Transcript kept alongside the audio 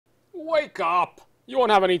Wake up! You won't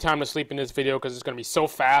have any time to sleep in this video because it's going to be so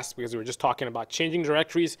fast because we were just talking about changing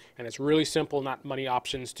directories and it's really simple, not many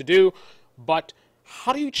options to do. But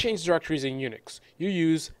how do you change directories in Unix? You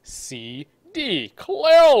use CD.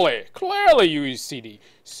 Clearly you use CD.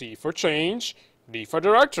 C for change, D for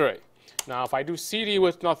directory. Now if I do CD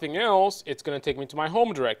with nothing else, it's going to take me to my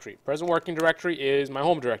home directory. Present working directory is my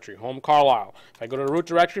home directory, home Carlisle. If I go to the root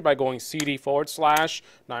directory by going CD /,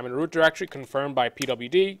 now I'm in the root directory, confirmed by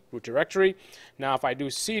pwd, root directory. Now if I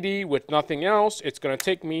do CD with nothing else, it's going to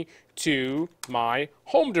take me to my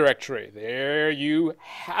home directory. There you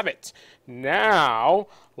have it. Now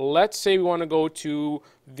let's say we want to go to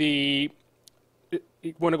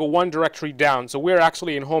one directory down. So we're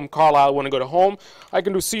actually in home Carlisle. I want to go to home. I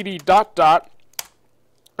can do CD .. and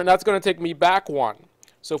that's going to take me back one.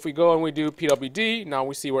 So if we go and we do pwd, now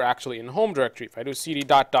we see we're actually in home directory. If I do CD ..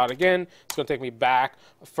 again, it's going to take me back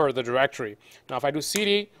a further directory. Now if I do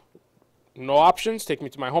CD, no options, take me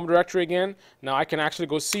to my home directory again. Now I can actually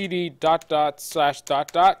go CD ..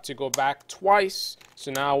 to go back twice.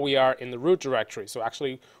 So now we are in the root directory. So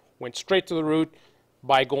actually went straight to the root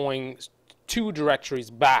by going two directories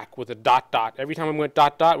back with a ... Every time we went ...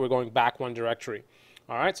 we're going back one directory.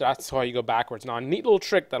 All right, so that's how you go backwards. Now, a neat little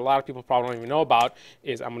trick that a lot of people probably don't even know about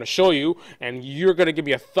is I'm going to show you, and you're going to give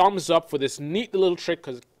me a thumbs up for this neat little trick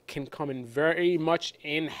because it can come in very much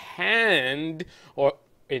in hand, or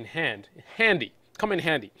handy. Come in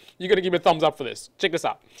handy. You're going to give me a thumbs up for this. Check this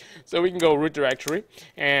out. So we can go root directory,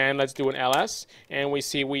 and let's do an ls, and we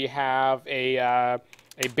see we have a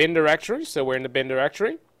bin directory, so we're in the bin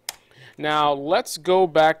directory. Now let's go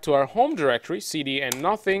back to our home directory, CD and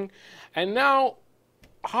nothing, and now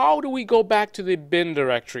how do we go back to the bin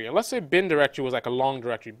directory? And let's say bin directory was like a long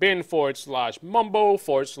directory, bin /mumbo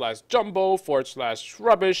 /jumbo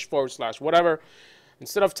 /rubbish / whatever.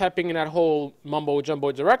 Instead of typing in that whole mumbo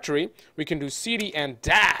jumbo directory, we can do CD and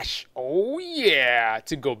dash. Oh yeah,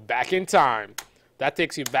 to go back in time. That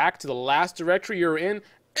takes you back to the last directory you're in,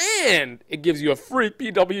 and it gives you a free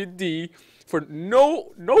pwd for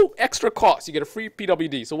no extra cost. You get a free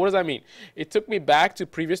pwd. So what does that mean? It took me back to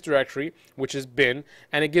previous directory, which is bin,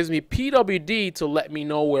 and it gives me pwd to let me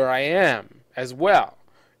know where I am as well,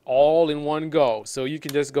 all in one go. So you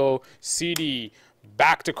can just go CD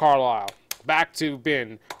back to Carlisle, back to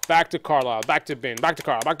bin, back to Carlisle, back to bin, back to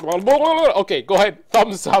Carlisle, back to Carlisle. Okay, go ahead,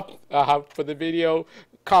 thumbs up for the video.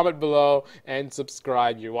 Comment below and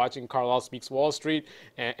subscribe. You're watching Carlisle Speaks Wall Street,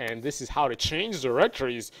 and this is how to change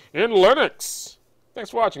directories in Linux.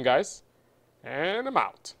 Thanks for watching, guys, and I'm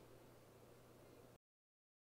out.